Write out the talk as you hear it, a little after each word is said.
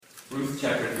Ruth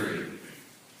chapter 3.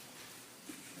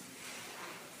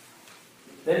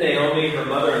 Then Naomi, her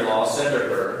mother-in-law, said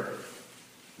to her,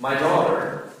 "My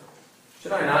daughter,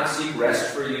 should I not seek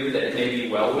rest for you, that it may be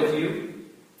well with you?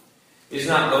 Is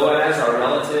not Boaz our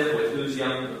relative, with whose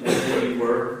young women you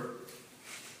were?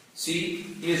 See,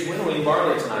 he is winnowing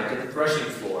barley tonight at the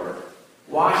threshing floor.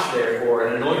 Wash, therefore,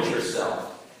 and anoint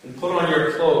yourself, and put on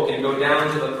your cloak, and go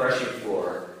down to the threshing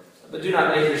floor. But do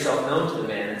not make yourself known to the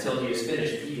man until he has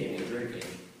finished eating and drinking.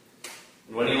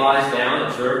 And when he lies down,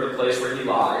 observe the place where he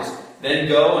lies. Then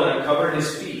go and uncover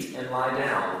his feet and lie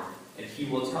down, and he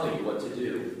will tell you what to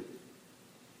do."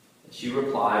 And she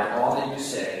replied, "All that you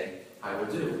say, I will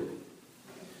do."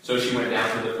 So she went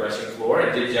down to the threshing floor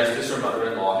and did just as her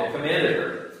mother-in-law had commanded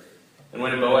her. And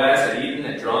when Boaz had eaten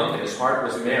and drunk, and his heart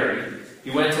was merry,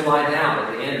 he went to lie down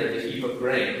at the end of the heap of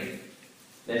grain.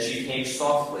 Then she came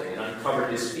softly and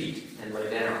uncovered his feet and lay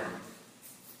down.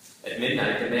 At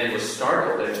midnight the man was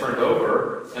startled and turned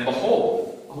over, and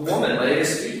behold, a woman lay at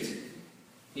his feet.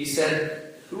 He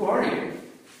said, "Who are you?"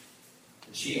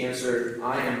 And she answered,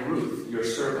 "I am Ruth, your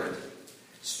servant.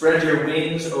 Spread your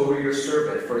wings over your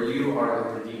servant, for you are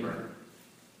a redeemer."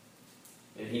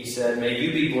 And he said, "May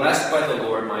you be blessed by the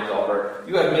Lord, my daughter.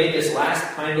 You have made this last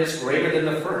kindness greater than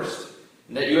the first,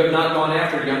 and that you have not gone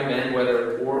after young men,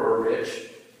 whether poor or rich.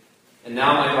 And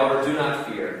now, my daughter, do not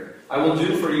fear. I will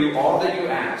do for you all that you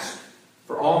ask,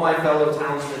 for all my fellow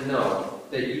townsmen know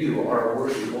that you are a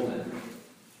worthy woman.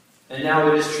 And now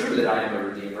it is true that I am a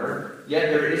redeemer,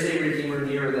 yet there is a redeemer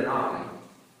nearer than I.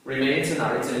 Remain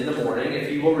tonight, and in the morning, if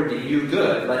he will redeem you,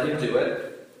 good, let him do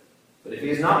it. But if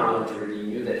he is not willing to redeem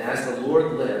you, then as the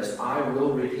Lord lives, I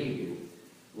will redeem you.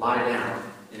 Lie down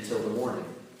until the morning."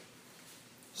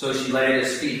 So she lay at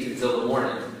his feet until the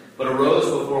morning, but arose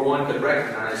before one could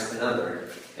recognize another.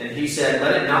 And he said,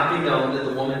 "Let it not be known that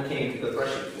the woman came to the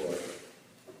threshing floor."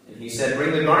 And he said,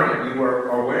 "Bring the garment you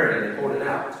are wearing and hold it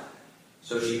out."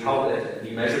 So she held it, and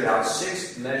he measured out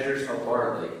 6 measures of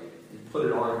barley and put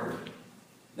it on her.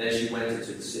 Then she went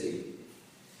into the city.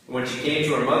 And when she came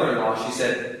to her mother-in-law, she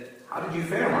said, "How did you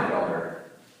fare, my daughter?"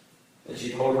 And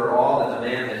she told her all that the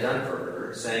man had done for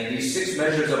her, saying, "These 6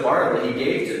 measures of barley he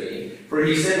gave to me, for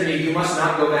he said to me, 'You must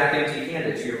not go back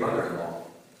empty-handed to your mother-in-law.'"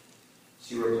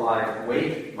 She replied,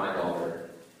 "Wait, my daughter,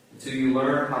 until you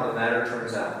learn how the matter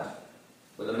turns out.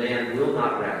 For the man will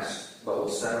not rest, but will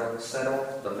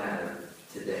settle the matter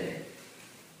today."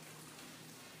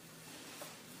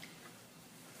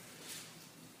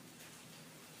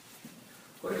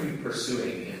 What are you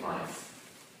pursuing in life?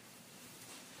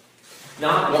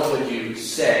 Not what would you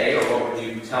say or what would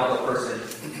you tell the person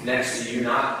next to you,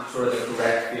 not sort of the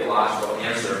correct theological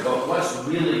answer, but what's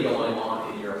really going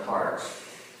on in your heart.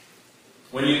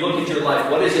 When you look at your life,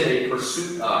 what is it a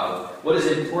pursuit of? What is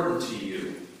important to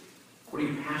you? What are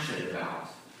you passionate about?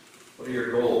 What are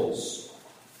your goals?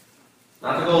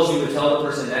 Not the goals you would tell the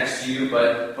person next to you,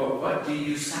 but what do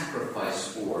you sacrifice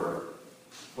for?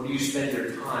 What do you spend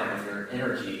your time and your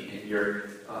energy and your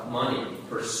money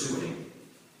pursuing?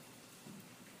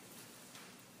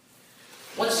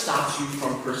 What stops you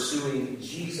from pursuing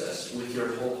Jesus with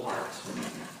your whole heart?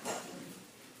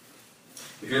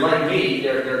 If you're like me,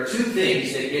 there are 2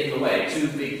 things that get in the way, 2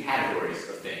 big categories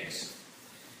of things.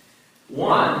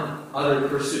 One, other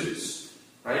pursuits,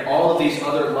 right? All of these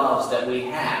other loves that we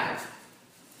have.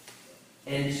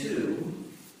 And 2,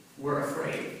 we're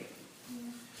afraid.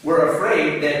 We're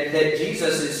afraid that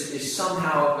Jesus is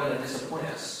somehow going to disappoint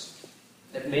us.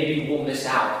 That maybe we'll miss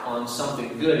out on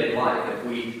something good in life if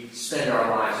we spend our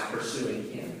lives pursuing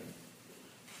him.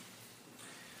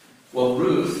 Well,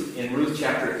 Ruth, in Ruth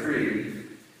chapter 3,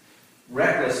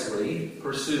 recklessly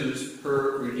pursues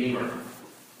her Redeemer,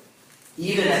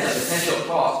 even at the potential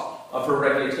cost of her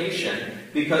reputation,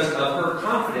 because of her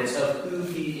confidence of who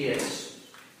he is.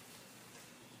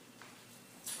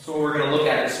 So we're going to look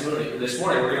at this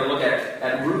morning, we're going to look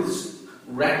at Ruth's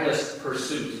reckless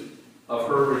pursuit of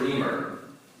her Redeemer.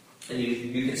 And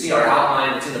you can see our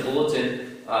outline. It's in the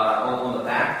bulletin, on the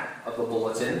back of the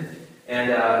bulletin.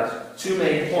 And 2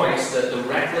 main points: that the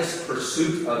reckless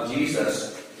pursuit of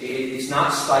Jesus is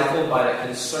not stifled by the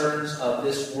concerns of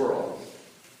this world.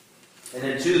 And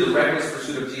then 2, the reckless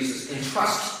pursuit of Jesus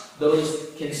entrusts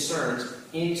those concerns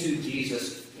into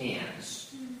Jesus' hands.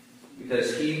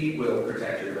 Because he will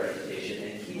protect your reputation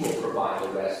and he will provide the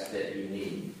rest that you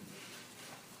need.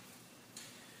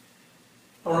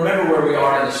 Now remember where we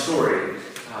are in the story.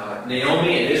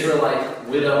 Naomi, an Israelite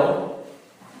widow,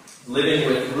 living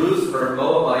with Ruth, her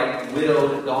Moabite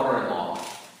widowed daughter-in-law.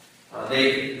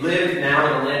 They lived now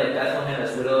in the land of Bethlehem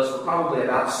as widows for probably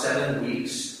about 7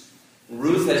 weeks.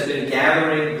 Ruth has been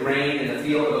gathering grain in the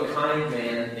field of a kind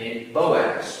man named named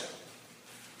Boaz.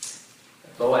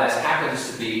 Boaz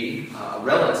happens to be a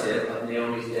relative of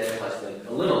Naomi's dead husband,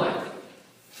 Elimelech.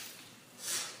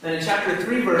 And in chapter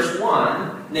 3, verse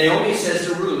 1, Naomi says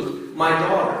to Ruth, "My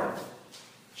daughter,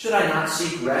 should I not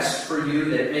seek rest for you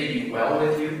that it may be well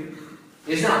with you?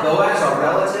 Is not Boaz our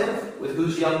relative with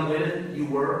whose young women you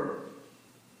were?"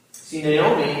 See,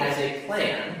 Naomi has a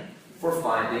plan for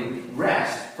finding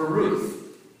rest for Ruth.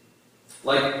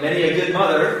 Like many a good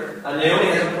mother, Naomi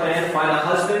has a plan to find a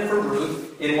husband for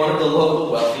Ruth in one of the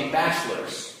local wealthy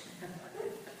bachelors.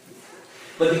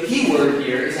 But the key word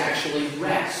here is actually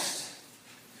rest.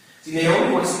 See,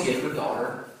 Naomi wants to give her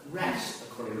daughter rest,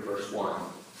 according to verse 1.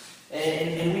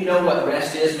 And we know what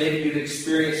rest is. Maybe you've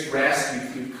experienced rest.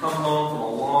 You've come home from a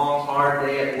long, hard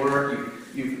day at work.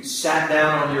 You've sat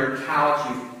down on your couch.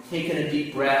 You've taken a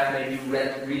deep breath. Maybe you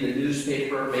read the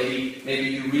newspaper. Maybe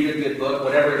you read a good book.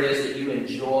 Whatever it is that you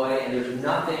enjoy, and there's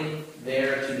nothing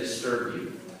there to disturb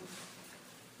you.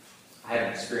 I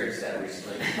haven't experienced that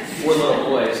recently. We're little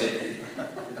boys.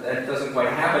 That doesn't quite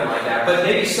happen like that. But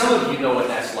maybe some of you know what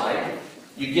that's like.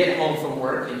 You get home from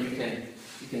work and you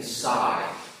can sigh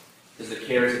because the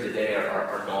cares of the day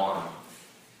are gone.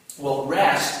 Well,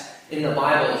 rest in the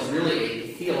Bible is really a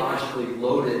theologically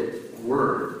loaded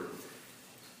word.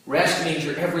 Rest means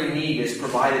your every need is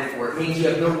provided for. It means you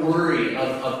have no worry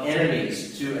of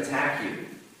enemies to attack you.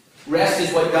 Rest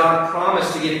is what God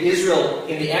promised to give Israel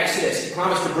in the Exodus. He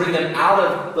promised to bring them out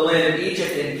of the land of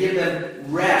Egypt and give them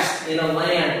rest in a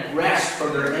land, rest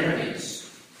from their enemies.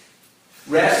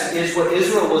 Rest is what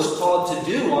Israel was called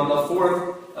to do on the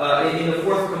in the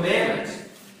fourth commandment.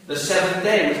 The seventh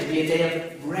day was to be a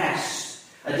day of rest,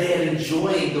 a day of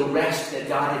enjoying the rest that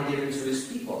God had given to His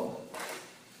people.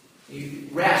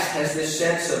 Rest has this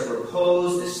sense of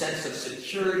repose, this sense of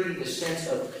security, this sense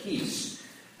of peace.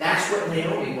 That's what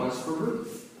Naomi wants for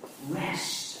Ruth.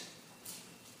 Rest.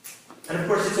 And of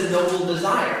course, it's a noble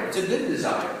desire. It's a good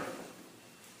desire.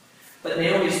 But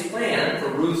Naomi's plan for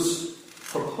Ruth's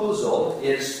proposal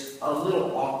is a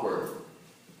little awkward.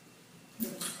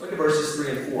 Look at verses 3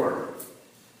 and 4.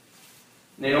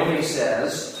 Naomi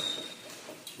says,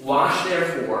 "Wash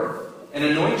therefore, and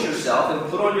anoint yourself,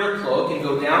 and put on your cloak, and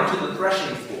go down to the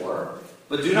threshing floor.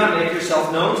 But do not make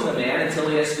yourself known to the man until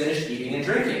he has finished eating and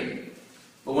drinking.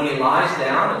 But when he lies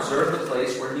down, observe the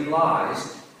place where he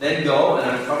lies. Then go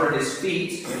and uncover his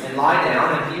feet, and lie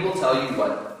down, and he will tell you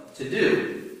what to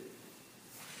do."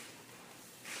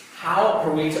 How are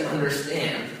we to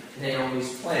understand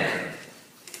Naomi's plan?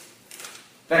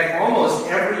 In fact, almost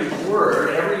every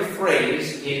word, every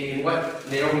phrase in what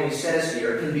Naomi says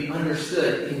here can be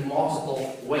understood in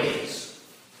multiple ways.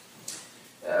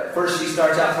 First, she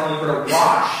starts out telling her to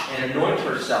wash and anoint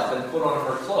herself and put on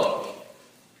her cloak.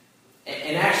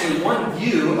 And actually, one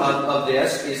view of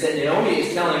this is that Naomi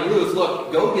is telling Ruth,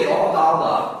 look, go get all dolled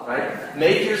up, right?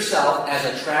 Make yourself as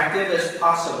attractive as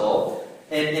possible,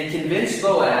 and convince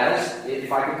Boaz,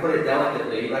 if I can put it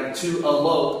delicately, right, to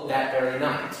elope that very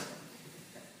night.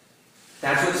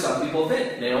 That's what some people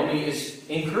think Naomi is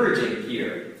encouraging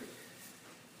here.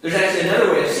 There's actually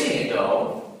another way of seeing it,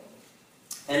 though,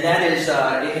 and that is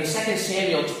in 2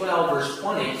 Samuel 12, verse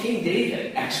 20, King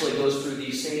David actually goes through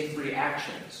these same three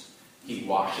actions. He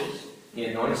washes, he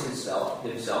anoints himself,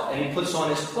 and he puts on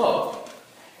his cloak.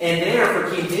 And there,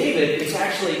 for King David, it's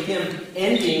actually him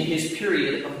ending his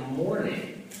period of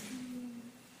mourning.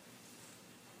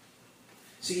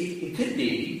 See, it could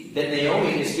be that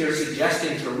Naomi is here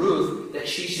suggesting to Ruth that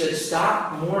she should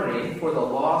stop mourning for the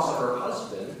loss of her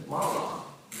husband, Mahlon,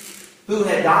 who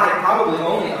had died probably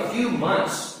only a few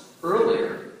months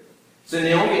earlier. So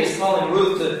Naomi is calling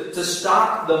Ruth to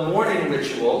stop the mourning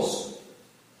rituals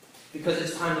because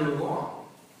it's time to move on.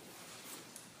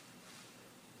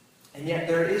 And yet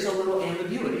there is a little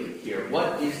ambiguity here.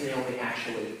 What is Naomi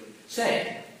actually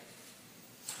saying?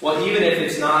 Well, even if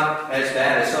it's not as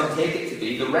bad as some take it to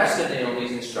be, the rest of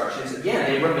Naomi's instructions,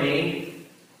 again, they remain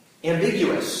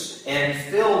ambiguous and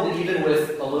filled even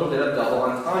with a little bit of double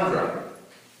entendre.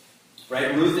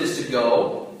 Right? Ruth is to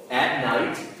go at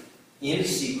night, in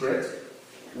secret,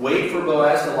 wait for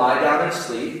Boaz to lie down and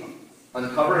sleep,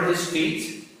 uncover his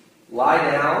feet,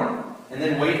 lie down, and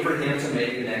then wait for him to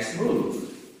make the next move.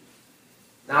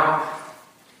 Now,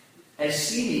 as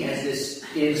seedy as this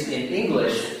is in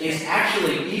English, it's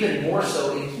actually even more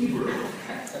so in Hebrew.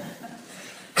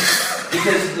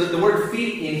 Because the word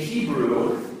feet in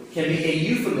Hebrew can be a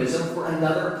euphemism for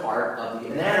another part of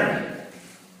the anatomy.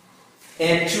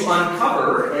 And to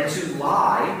uncover and to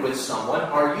lie with someone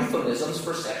are euphemisms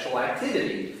for sexual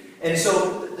activity. And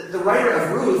so the writer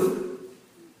of Ruth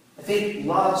I think,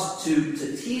 loves to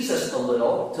tease us a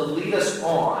little, to lead us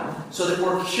on, so that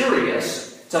we're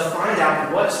curious to find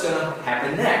out what's going to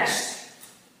happen next.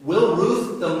 Will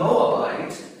Ruth the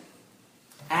Moabite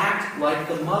act like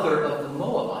the mother of the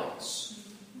Moabites?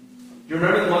 You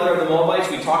remember the mother of the Moabites?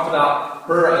 We talked about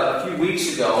her a few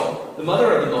weeks ago. The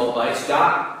mother of the Moabites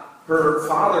got her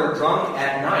father drunk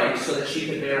at night so that she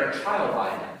could bear a child by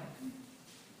him.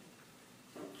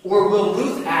 Or will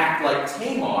Ruth act like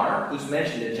Tamar, who's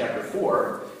mentioned in chapter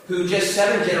 4, who just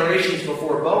 7 generations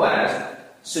before Boaz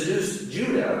seduced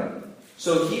Judah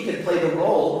so he could play the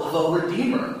role of a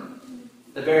redeemer,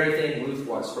 the very thing Ruth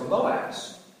wants from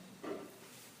Boaz?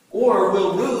 Or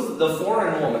will Ruth, the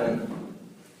foreign woman,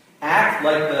 act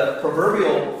like the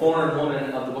proverbial foreign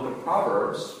woman of the book of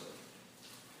Proverbs,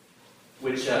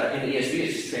 which in the ESV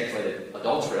is translated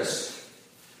adulteress,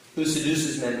 who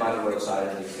seduces men by the roadside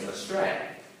and leads them astray?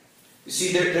 You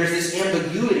see, there's this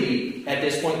ambiguity at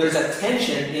this point. There's a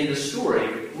tension in the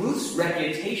story. Ruth's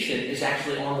reputation is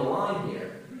actually on the line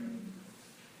here.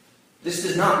 This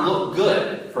does not look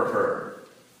good for her.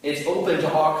 It's open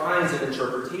to all kinds of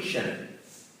interpretation.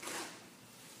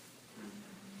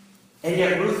 And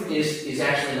yet Ruth is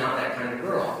actually not that kind of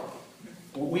girl.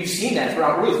 We've seen that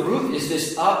throughout Ruth. Ruth is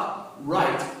this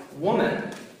upright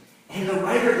woman. And the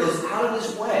writer goes out of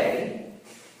his way,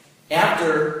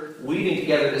 after weaving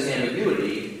together this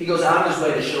ambiguity, he goes out of his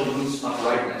way to show Ruth's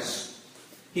uprightness.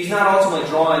 He's not ultimately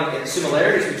drawing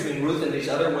similarities between Ruth and these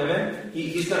other women.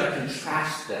 He's going to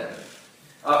contrast them.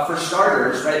 For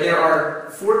starters, right, there are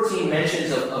 14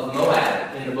 mentions of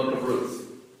Moab in the book of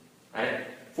Ruth. Right?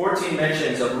 14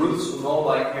 mentions of Ruth's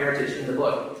Moabite heritage in the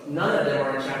book. None of them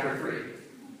are in chapter 3.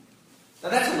 Now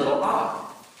that's a little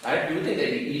odd. Right? You would think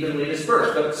they'd be evenly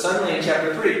dispersed, but suddenly in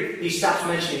chapter 3, he stops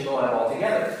mentioning Moab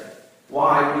altogether.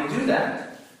 Why would he do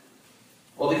that?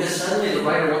 Well, because suddenly the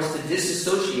writer wants to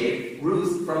disassociate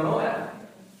Ruth from Moab.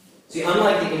 See,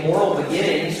 unlike the immoral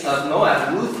beginnings of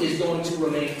Moab, Ruth is going to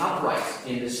remain upright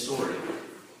in this story.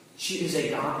 She is a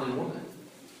godly woman.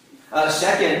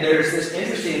 Second, there's this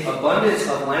interesting abundance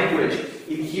of language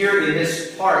here in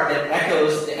this part that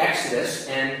echoes the Exodus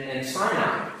and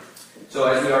Sinai. So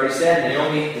as we already said,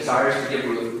 Naomi desires to give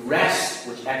Ruth rest,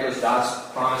 which echoes God's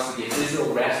promise to give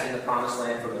Israel rest in the promised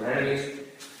land from their enemies.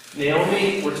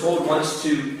 Naomi, we're told,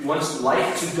 wants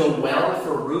life to go well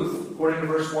for Ruth, according to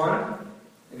verse 1.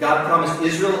 God promised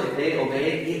Israel, if they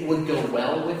obeyed, it would go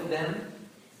well with them.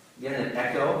 Again, an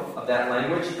echo of that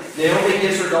language. Naomi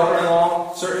gives her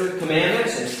daughter-in-law certain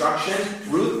commandments, instructions.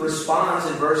 Ruth responds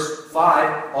in verse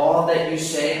 5, all that you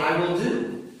say I will do.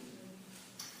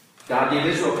 God gave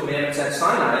Israel commandments at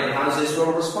Sinai, and how does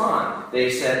Israel respond? They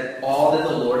said, all that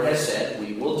the Lord has said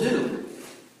we will do.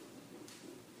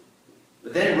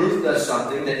 But then Ruth does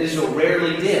something that Israel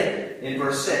rarely did in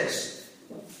verse 6.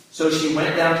 So she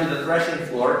went down to the threshing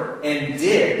floor and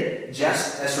did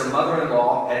just as her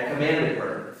mother-in-law had commanded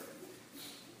her.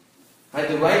 Right,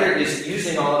 the writer is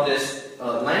using all of this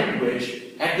language,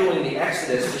 echoing the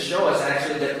Exodus, to show us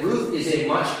actually that Ruth is a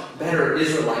much better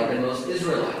Israelite than most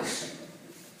Israelites.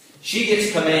 She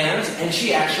gets commands, and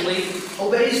she actually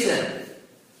obeys them.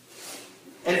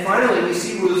 And finally, we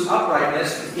see Ruth's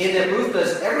uprightness in that Ruth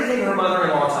does everything her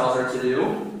mother-in-law tells her to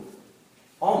do.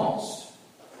 Almost.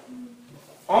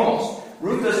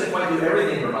 Ruth doesn't quite do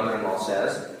everything her mother-in-law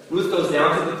says. Ruth goes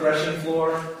down to the threshing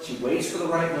floor. She waits for the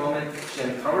right moment. She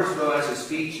uncovers Boaz's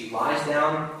feet. She lies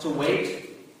down to wait.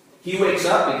 He wakes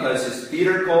up because his feet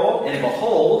are cold, and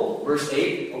behold, verse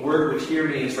 8, a word which here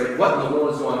means, right, what in the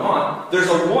world is going on? There's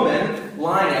a woman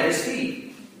lying at his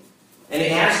feet. And he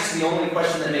asks the only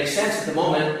question that makes sense at the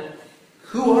moment,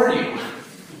 who are you?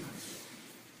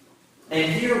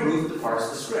 And here Ruth departs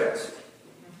the script.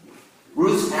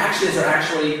 Ruth's actions are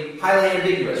actually highly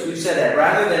ambiguous. We've said that.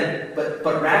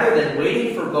 Rather than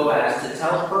waiting for Boaz to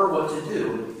tell her what to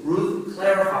do, Ruth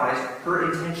clarifies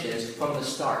her intentions from the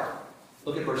start.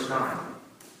 Look at verse 9.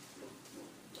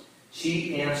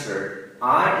 She answered,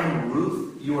 I am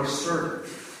Ruth, your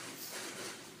servant.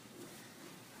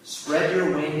 Spread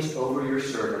your wings over your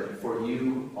servant, for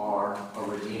you are a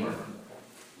redeemer.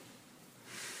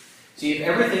 See, if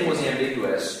everything was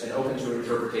ambiguous and open to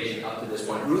interpretation up to this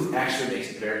point, Ruth actually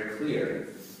makes it very clear.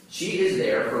 She is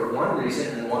there for one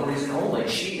reason and one reason only.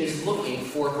 She is looking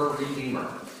for her redeemer.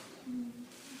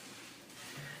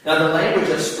 Now, the language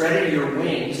of spreading your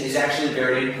wings is actually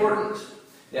very important.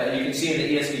 Now, you can see in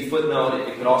the ESV footnote,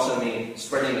 it could also mean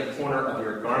spreading the corner of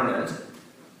your garment.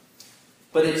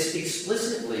 But it's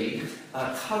explicitly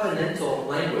covenantal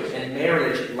language and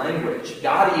marriage language.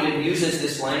 God even uses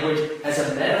this language as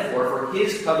a metaphor for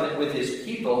his covenant with his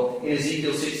people in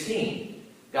Ezekiel 16.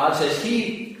 God says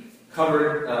he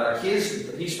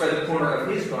he spread the corner of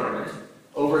his garment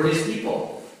over his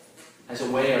people as a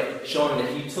way of showing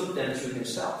that he took them to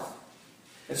himself.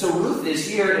 And so Ruth is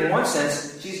here, in one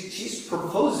sense, she's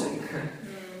proposing.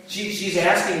 She's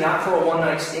asking not for a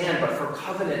one-night stand, but for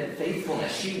covenant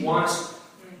faithfulness. She wants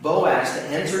Boaz to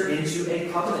enter into a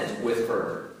covenant with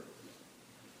her.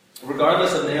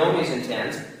 Regardless of Naomi's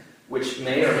intent, which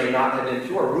may or may not have been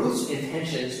pure, Ruth's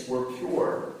intentions were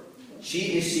pure.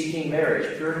 She is seeking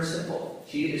marriage, pure and simple.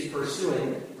 She is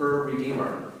pursuing her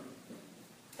Redeemer.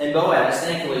 And Boaz,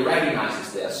 thankfully,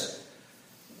 recognizes this.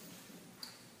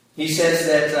 He says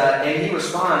that, and he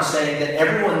responds saying that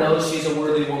everyone knows she's a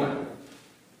worthy woman.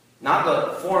 Not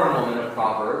the foreign woman of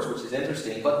Proverbs, which is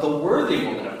interesting, but the worthy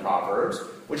woman of Proverbs,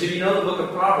 which, if you know the book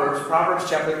of Proverbs, Proverbs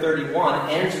chapter 31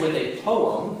 ends with a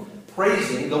poem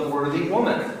praising the worthy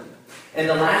woman. And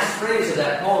the last phrase of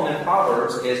that poem in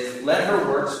Proverbs is, "Let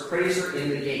her works praise her in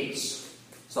the gates."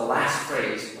 It's the last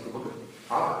phrase of the book of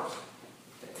Proverbs.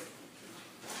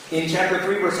 In chapter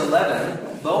 3, verse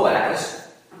 11, Boaz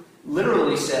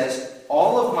literally says,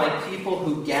 "All of my people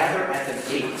who gather at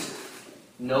the gate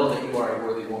know that you are a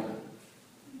worthy woman."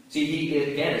 See, he,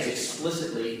 again, is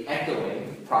explicitly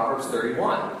echoing Proverbs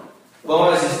 31.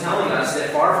 Boaz is telling us that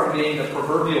far from being the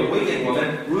proverbial wicked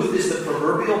woman, Ruth is the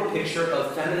proverbial picture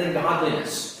of feminine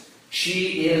godliness.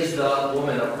 She is the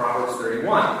woman of Proverbs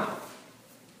 31.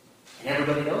 And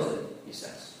everybody knows it, he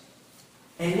says.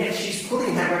 And yet she's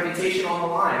putting that reputation on the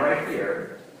line right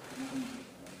here.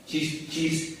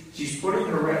 She's putting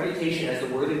her reputation as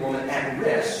the worthy woman at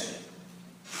risk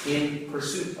in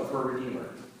pursuit of her Redeemer.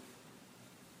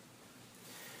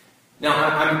 Now,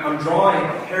 I'm drawing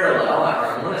a parallel, or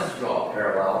I want us to draw a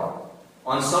parallel,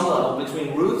 on some level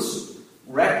between Ruth's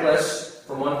reckless,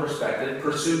 from one perspective,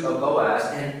 pursuit of Boaz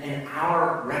and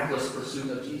our reckless pursuit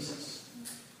of Jesus.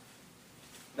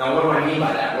 Now, what do I mean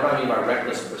by that? What do I mean by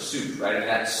reckless pursuit, right? And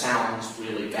that sounds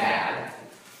really bad.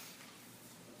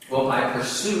 Well, by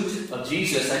pursuit of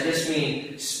Jesus, I just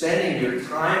mean spending your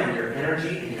time and your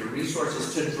energy and your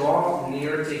resources to draw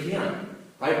near to Him.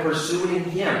 By pursuing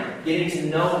Him, getting to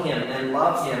know Him and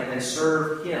love Him and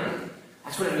serve Him.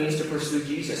 That's what it means to pursue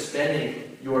Jesus.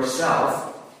 Spending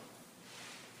yourself,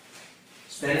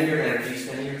 spending your energy,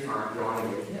 spending your time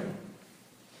drawing near to Him.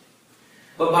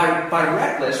 But by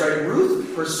reckless, right,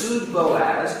 Ruth pursued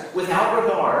Boaz without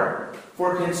regard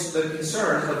for the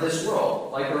concerns of this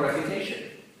world, like her reputation.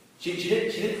 She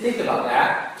didn't think about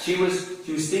that. She was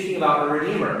thinking about her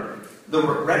Redeemer. The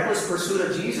reckless pursuit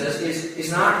of Jesus is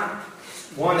not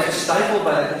one that's stifled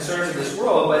by the concerns of this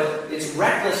world, but it's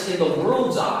reckless in the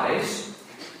world's eyes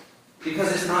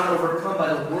because it's not overcome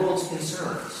by the world's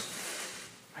concerns.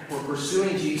 Right? We're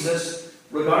pursuing Jesus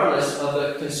regardless of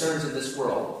the concerns of this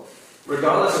world.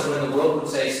 Regardless of when the world would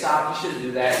say, "Stop, you shouldn't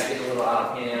do that, you get a little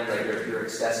out of hand, right? You're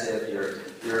excessive, you're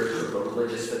a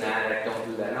religious fanatic, don't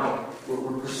do that." No,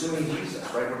 we're pursuing Jesus,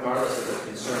 right? Regardless of the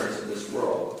concerns of this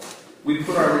world. We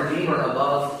put our Redeemer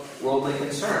above worldly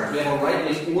concerns. We have a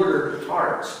rightly ordered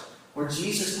heart where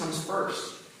Jesus comes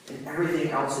first and everything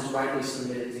else is rightly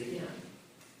submitted to Him.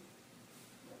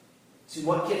 See,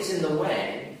 what gets in the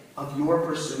way of your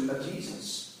pursuit of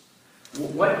Jesus?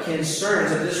 What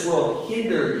concerns of this world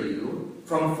hinder you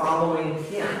from following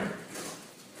Him?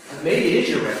 And maybe it is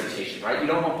your reputation, right? You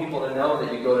don't want people to know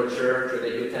that you go to church or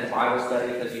that you attend Bible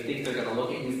study because you think they're going to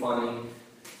look at you funny.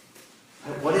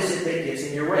 What is it that gets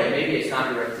in your way? Maybe it's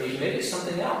not your reputation. Maybe it's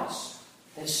something else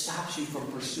that stops you from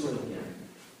pursuing Him.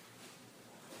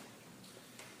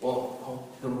 Well,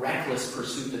 the reckless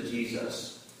pursuit of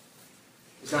Jesus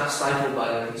is not stifled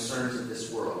by the concerns of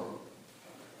this world.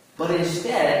 But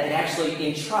instead, it actually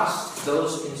entrusts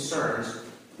those concerns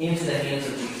into the hands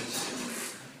of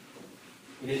Jesus.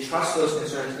 It entrusts those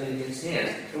concerns into His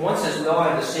hands. In one sense, we all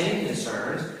have the same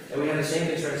concerns, and we have the same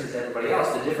concerns as everybody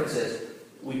else. The difference is,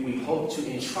 we hope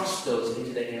to entrust those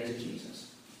into the hands of Jesus.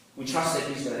 We trust that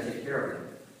He's going to take care of them.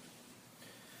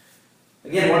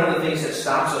 Again, one of the things that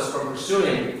stops us from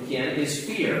pursuing Him is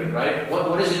fear, right?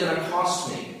 What is it going to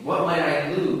cost me? What might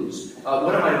I lose?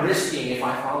 What am I risking if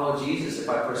I follow Jesus, if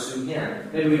I pursue Him?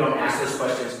 Maybe we don't ask those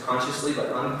questions consciously,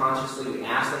 but unconsciously we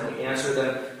ask them, we answer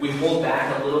them. We hold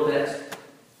back a little bit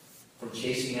from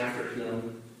chasing after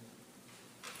Him.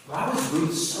 Why was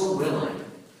Ruth so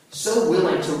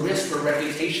willing to risk her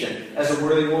reputation as a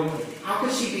worthy woman? How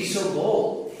could she be so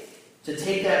bold to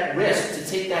take that risk, to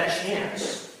take that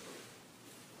chance?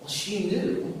 Well, she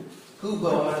knew who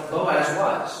Boaz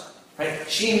was. Right?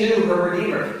 She knew her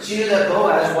Redeemer. She knew that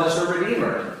Boaz was her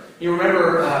Redeemer. You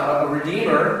remember, a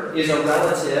Redeemer is a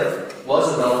relative,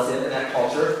 was a relative in that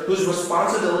culture whose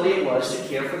responsibility it was to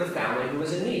care for the family who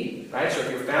was in need. Right? So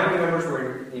if your family members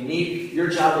were in need, your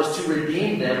job was to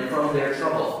redeem them from their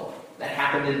trouble. That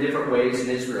happened in different ways in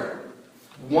Israel.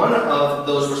 One of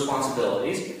those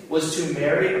responsibilities was to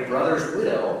marry a brother's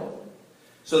widow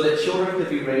so that children could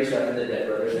be raised up in the dead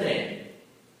brother's name.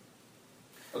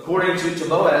 According to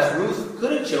Boaz, Ruth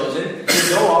could have chosen to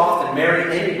go off and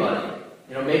marry anybody.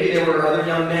 Maybe there were other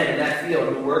young men in that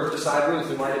field who worked beside Ruth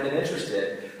who might have been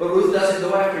interested. But Ruth doesn't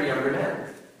go after younger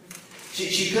men.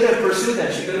 She could have pursued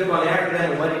them. She could have gone after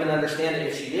them. We might even understand it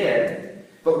if she did.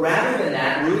 But rather than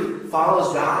that, Ruth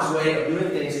follows God's way of doing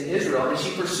things in Israel, and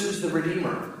she pursues the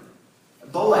Redeemer.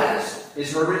 Boaz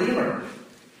is her Redeemer.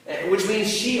 Which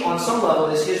means she, on some level,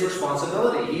 is his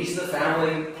responsibility. He's the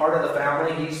family, part of the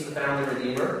family. He's the family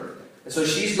Redeemer. And so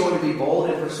she's going to be bold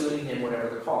in pursuing him whatever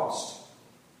the cost.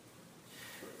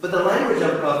 But the language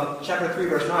of chapter 3,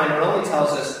 verse 9, not only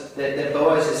tells us that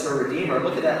Boaz is her Redeemer,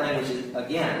 look at that language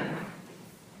again.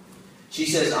 She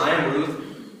says, I am Ruth,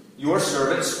 your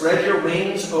servant. Spread your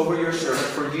wings over your servant,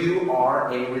 for you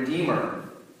are a Redeemer.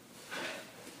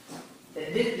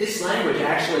 This language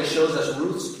actually shows us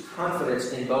Ruth's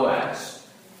confidence in Boaz.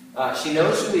 She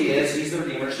knows who he is. He's the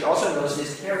Redeemer. She also knows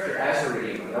his character as the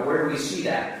Redeemer. Now, where do we see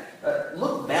that?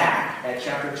 Look back at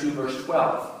chapter 2, verse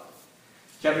 12.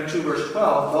 Chapter 2, verse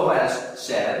 12, Boaz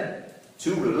said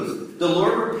to Ruth, the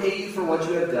Lord repay you for what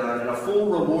you have done, and a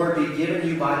full reward be given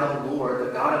you by the Lord,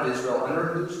 the God of Israel, under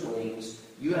whose wings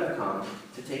you have come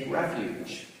to take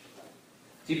refuge.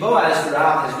 See, Boaz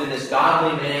throughout has been this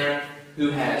godly man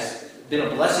who has been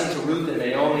a blessing to Ruth and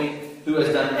Naomi, who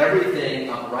has done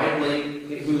everything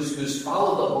uprightly, who's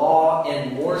followed the law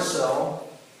and more so.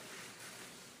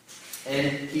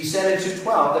 And he said in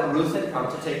 2:12 that Ruth had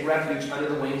come to take refuge under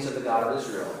the wings of the God of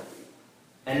Israel.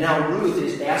 And now Ruth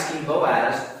is asking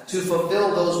Boaz to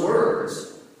fulfill those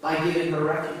words by giving her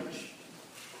refuge.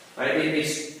 Right?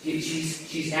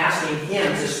 She's asking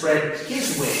him to spread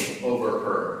his wing over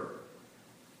her.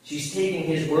 She's taking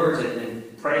his words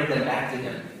and praying them back to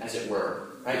him, as it were.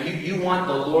 Right? You want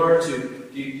the Lord to...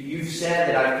 You've said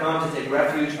that I've come to take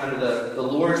refuge under the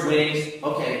Lord's wings.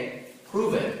 Okay.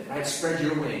 Prove it, right? Spread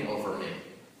your wing over me,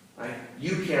 right?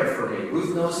 You care for me.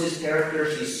 Ruth knows his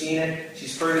character. She's seen it.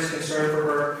 She's heard his concern for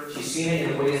her. She's seen it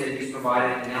in the ways that he's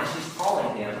provided. And now she's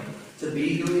calling him to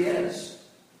be who he is.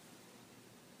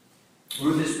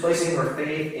 Ruth is placing her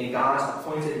faith in God's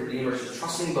appointed Redeemer. She's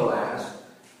trusting Boaz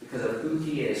because of who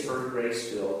he is, her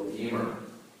grace-filled Redeemer.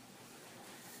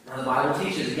 Now the Bible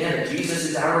teaches, again, that Jesus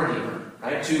is our Redeemer.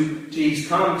 Right? He's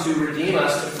come to redeem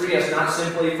us, to free us not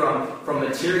simply from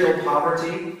material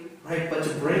poverty, right, but to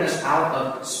bring us out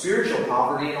of spiritual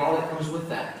poverty and all that comes with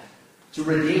that. To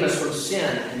redeem us from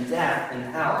sin and death and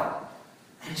hell.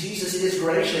 And Jesus is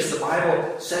gracious. The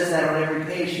Bible says that on every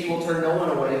page. He will turn no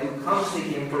one away who comes to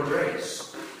him for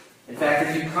grace. In fact,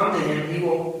 if you come to him,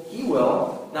 he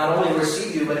will not only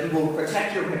receive you, but he will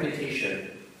protect your reputation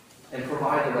and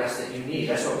provide the rest that you need.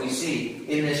 That's what we see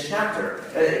in this chapter.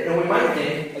 And we might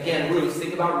think, again, Ruth,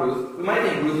 think about Ruth. We might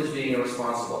think Ruth is being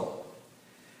irresponsible.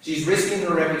 She's risking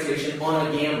her reputation on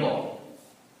a gamble.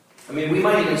 I mean, we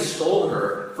might even scold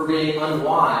her for being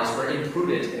unwise or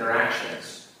imprudent in her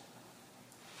actions.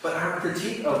 But our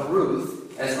critique of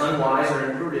Ruth as unwise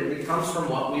or imprudent, it comes from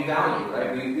what we value,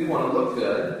 right? We want to look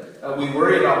good. We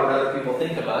worry about what other people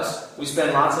think of us. We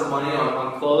spend lots of money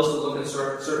on clothes to look a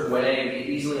certain way and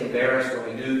be easily embarrassed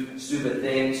when we do stupid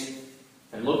things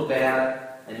and look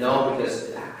bad and know because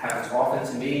it happens often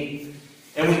to me.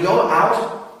 And we go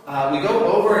out, we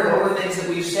go over and over things that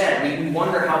we've said. We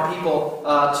wonder how people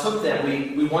took them.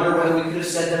 We wonder whether we could have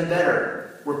said them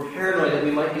better. We're paranoid that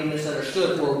we might be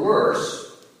misunderstood, or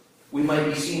worse, we might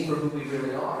be seen for who we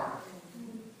really are.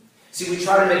 See, we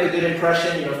try to make a good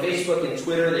impression. Facebook and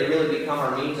Twitter, they really become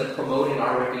our means of promoting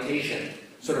our reputation,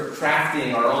 sort of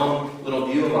crafting our own little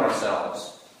view of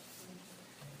ourselves.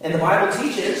 And the Bible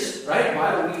teaches, right?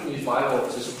 We can use Bible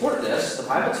to support this. The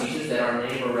Bible teaches that our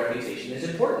name or reputation is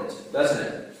important, doesn't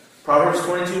it? Proverbs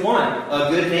 22:1,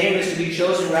 a good name is to be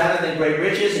chosen rather than great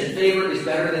riches, and favor is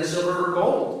better than silver or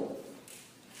gold.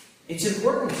 It's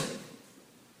important,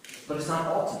 but it's not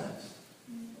ultimate.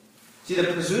 See,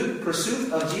 the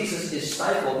pursuit of Jesus is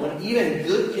stifled when even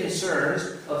good concerns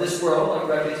of this world, like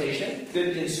reputation,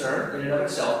 good concern in and of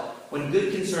itself, when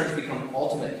good concerns become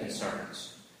ultimate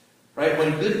concerns. Right?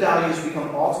 When good values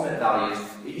become ultimate values,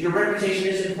 your reputation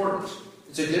is important.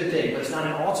 It's a good thing, but it's not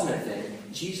an ultimate thing.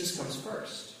 Jesus comes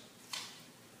first.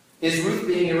 Is Ruth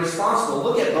being irresponsible?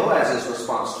 Look at Boaz's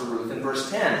response to Ruth in verse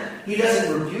 10. He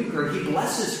doesn't rebuke her, he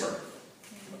blesses her.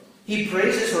 He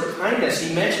praises her kindness.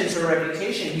 He mentions her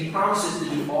reputation. He promises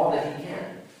to do all that he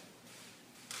can.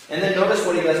 And then notice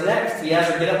what he does next. He has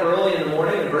her get up early in the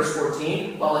morning in verse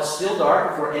 14. While it's still dark,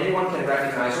 before anyone can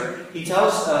recognize her, he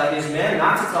tells his men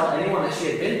not to tell anyone that she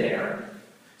had been there.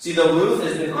 See, though Ruth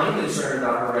has been unconcerned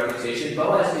about her reputation,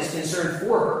 Boaz is concerned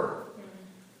for her.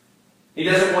 He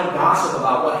doesn't want gossip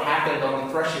about what happened on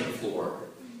the threshing floor.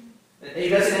 And he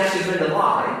doesn't ask his men to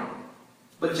lie,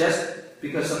 but just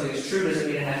because something is true doesn't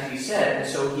mean it has to be said, and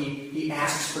so he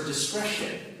asks for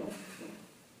discretion.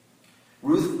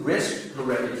 Ruth risked her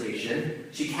reputation.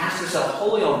 She cast herself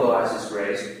wholly on Boaz's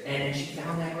grace, and she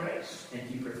found that grace, and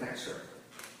he protects her.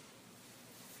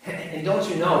 And don't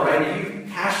you know, right, if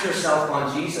you cast yourself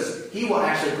on Jesus, he will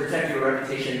actually protect your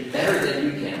reputation better than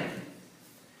you can.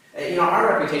 You know,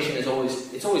 our reputation is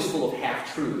always full of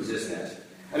half-truths, isn't it?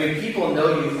 I mean, people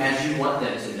know you as you want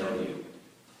them to know you.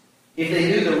 If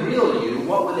they knew the real you,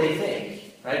 what would they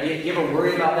think? Right? Do you ever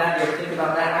worry about that? Do you ever think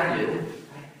about that? I do.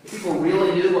 If people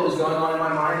really knew what was going on in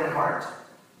my mind and heart.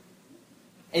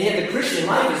 And yet the Christian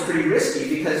life is pretty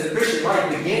risky because the Christian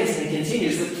life begins and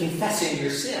continues with confessing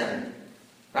your sin.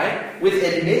 Right? With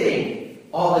admitting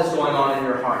all that's going on in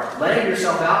your heart. Laying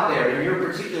yourself out there in your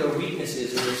particular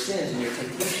weaknesses and your sins and your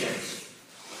temptations.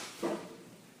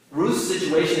 Ruth's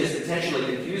situation is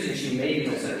potentially confusing. She may be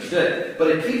misunderstood.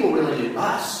 But if people really knew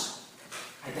us,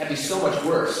 that'd be so much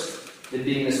worse than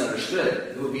being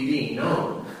misunderstood. It would be being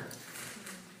known.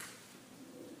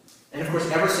 And of course,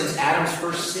 ever since Adam's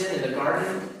first sin in the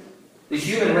garden, the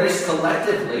human race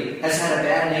collectively has had a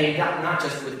bad name, not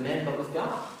just with men, but with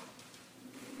God.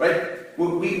 Right?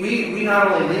 We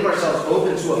not only leave ourselves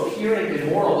open to appearing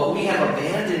immoral, but we have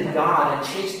abandoned God and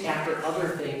chased after other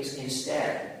things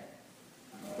instead.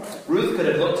 Ruth could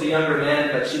have looked to younger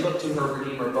men, but she looked to her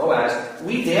Redeemer Boaz.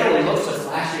 We daily look to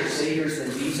flashier saviors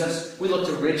than Jesus. We look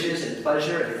to riches and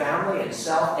pleasure and family and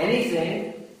self,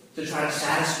 anything to try to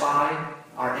satisfy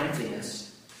our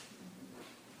emptiness.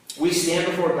 We stand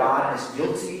before God as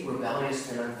guilty,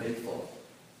 rebellious, and unfaithful.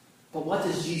 But what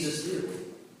does Jesus do?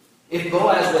 If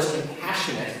Boaz was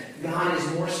compassionate, God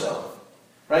is more so.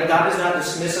 Right? God does not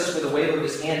dismiss us with a wave of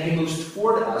his hand. He moves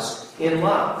toward us in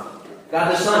love.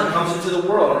 God the Son comes into the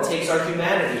world and takes our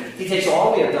humanity. He takes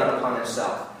all we have done upon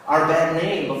himself. Our bad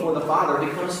name before the Father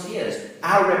becomes his.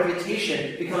 Our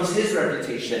reputation becomes his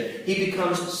reputation. He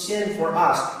becomes sin for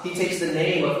us. He takes the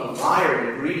name of liar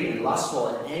and greedy and lustful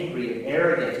and angry and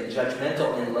arrogant and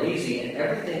judgmental and lazy and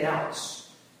everything else.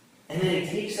 And then he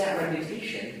takes that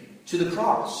reputation to the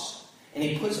cross. And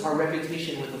he puts our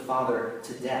reputation with the Father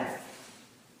to death.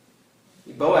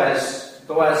 Boaz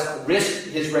risked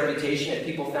his reputation and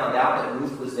people found out that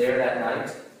Ruth was there that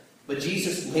night. But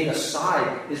Jesus laid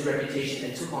aside his reputation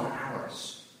and took on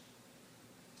ours.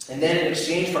 And then in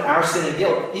exchange for our sin and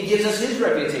guilt, he gives us his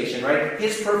reputation, right?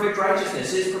 His perfect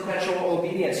righteousness, his perpetual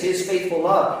obedience, his faithful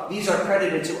love. These are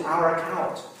credited to our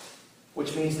account,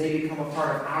 which means they become a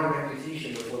part of our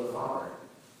reputation before the Father.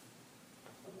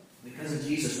 Because of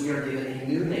Jesus, we are given a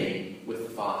new name with the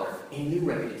Father, a new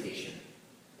reputation.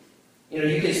 You know,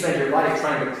 you can spend your life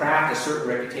trying to craft a certain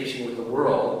reputation with the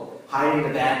world, hiding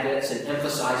the bad bits and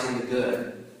emphasizing the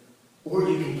good. Or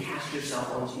you can cast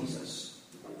yourself on Jesus,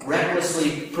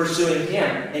 recklessly pursuing him,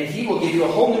 and he will give you a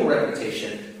whole new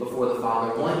reputation before the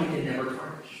Father, one you can never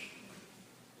tarnish.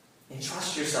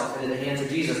 Entrust yourself into the hands of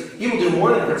Jesus. He will do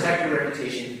more than protect your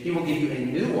reputation. He will give you a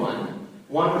new one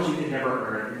which you can never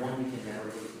earn, and one you can never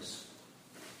lose.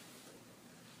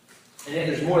 And yet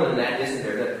there's more than that, isn't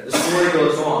there? The story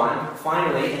goes on,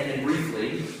 finally and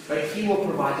briefly, but he will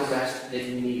provide the rest that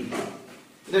you need.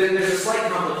 There's a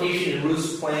slight complication in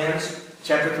Ruth's plans.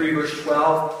 Chapter 3, verse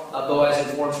 12, Boaz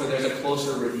informs her there's a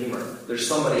closer redeemer. There's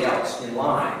somebody else in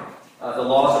line. The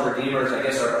laws of redeemers, I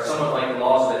guess, are somewhat like the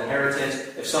laws of inheritance.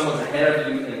 If someone's ahead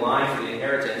of you in line for the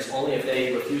inheritance, only if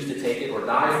they refuse to take it or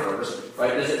die first,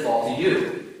 right, does it fall to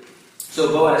you.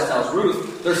 So Boaz tells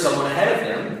Ruth there's someone ahead of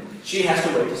him. She has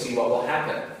to wait to see what will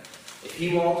happen. If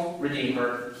he won't redeem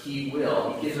her, he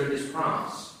will. He gives her his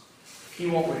promise. If he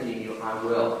won't redeem you, I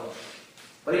will.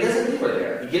 But he doesn't leave her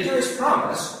there. He gives her his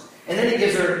promise, and then he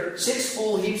gives her 6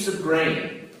 full heaps of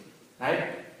grain.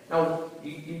 Right? Now,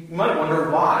 you might wonder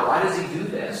why. Why does he do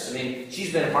this? I mean,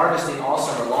 she's been harvesting all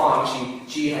summer long.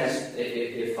 She has,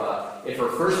 if her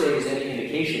first day is any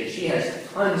indication, she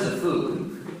has tons of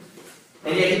food.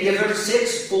 And yet he gives her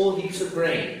 6 full heaps of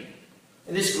grain.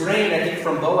 And this grain, I think,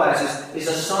 from Boaz is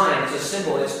a sign, it's a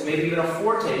symbol, it's maybe even a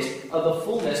foretaste of the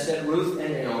fullness that Ruth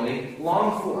and Naomi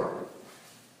long for.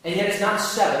 And yet it's not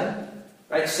 7,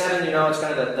 right? 7, it's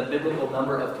kind of the biblical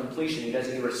number of completion. He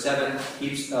doesn't give her 7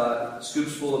 heaps,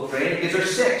 scoops full of grain. He gives her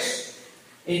 6.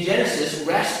 In Genesis,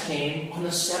 rest came on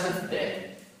the seventh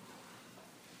day.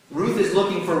 Ruth is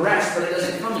looking for rest, but it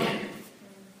doesn't come yet.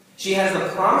 She has the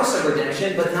promise of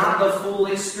redemption, but not the full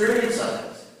experience of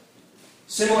it.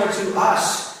 Similar to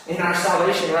us in our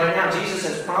salvation right now, Jesus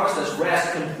has promised us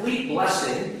rest, complete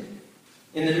blessing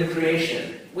in the new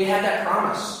creation. We have that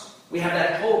promise. We have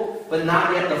that hope, but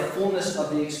not yet the fullness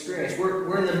of the experience.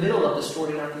 We're in the middle of the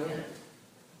story, not the end.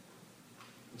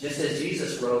 Just as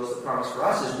Jesus rose, the promise for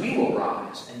us is we will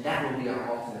rise, and that will be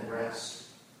our ultimate rest.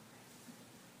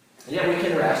 And yet we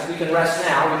can rest. We can rest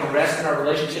now. We can rest in our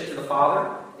relationship to the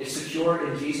Father. It's secure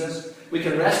in Jesus. We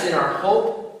can rest in our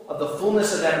hope of the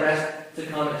fullness of that rest to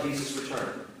come at Jesus'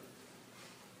 return.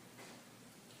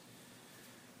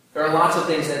 There are lots of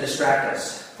things that distract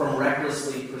us from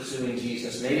recklessly pursuing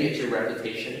Jesus. Maybe it's your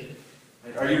reputation.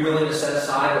 Are you willing to set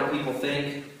aside what people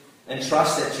think and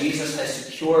trust that Jesus has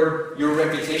secured your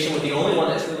reputation with the only one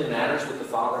that truly matters, with the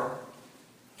Father?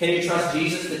 Can you trust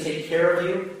Jesus to take care of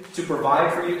you, to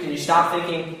provide for you? Can you stop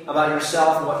thinking about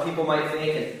yourself and what people might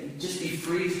think and just be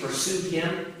free to pursue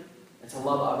Him and to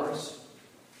love others?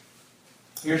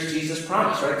 Here's Jesus'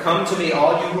 promise, right? Come to me,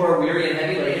 all you who are weary and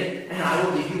heavy laden, and I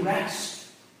will give you rest.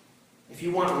 If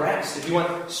you want rest, if you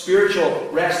want spiritual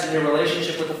rest in your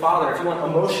relationship with the Father, if you want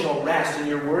emotional rest in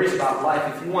your worries about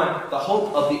life, if you want the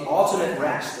hope of the ultimate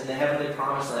rest in the heavenly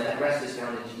promised land, that rest is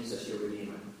found in Jesus, your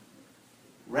Redeemer.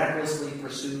 Recklessly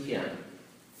pursue Him,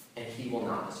 and He will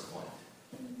not disappoint.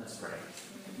 Let's pray.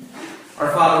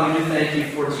 Our Father, we do thank you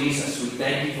for Jesus. We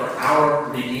thank you for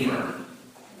our Redeemer.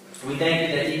 We thank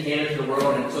you that He came into the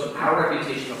world and took our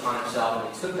reputation upon Himself,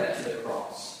 and He took that to the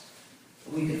cross.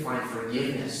 That we could find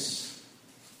forgiveness.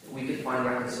 That we could find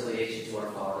reconciliation to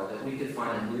our Father. That we could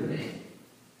find a new name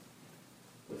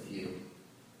with you.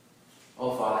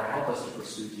 Oh, Father, help us to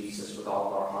pursue Jesus with all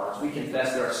of our hearts. We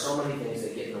confess there are so many things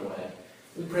that get in the way.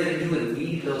 We pray that you would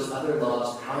weed those other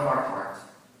loves out of our heart.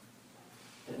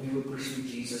 That we would pursue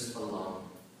Jesus alone.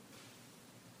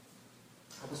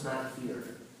 Help us not to fear,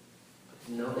 but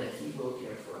to know that He will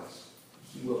care for us.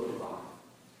 He will provide.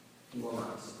 He will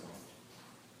not disappoint.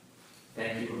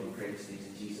 Thank you, and we pray these things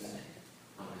in Jesus' name.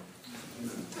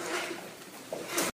 Amen.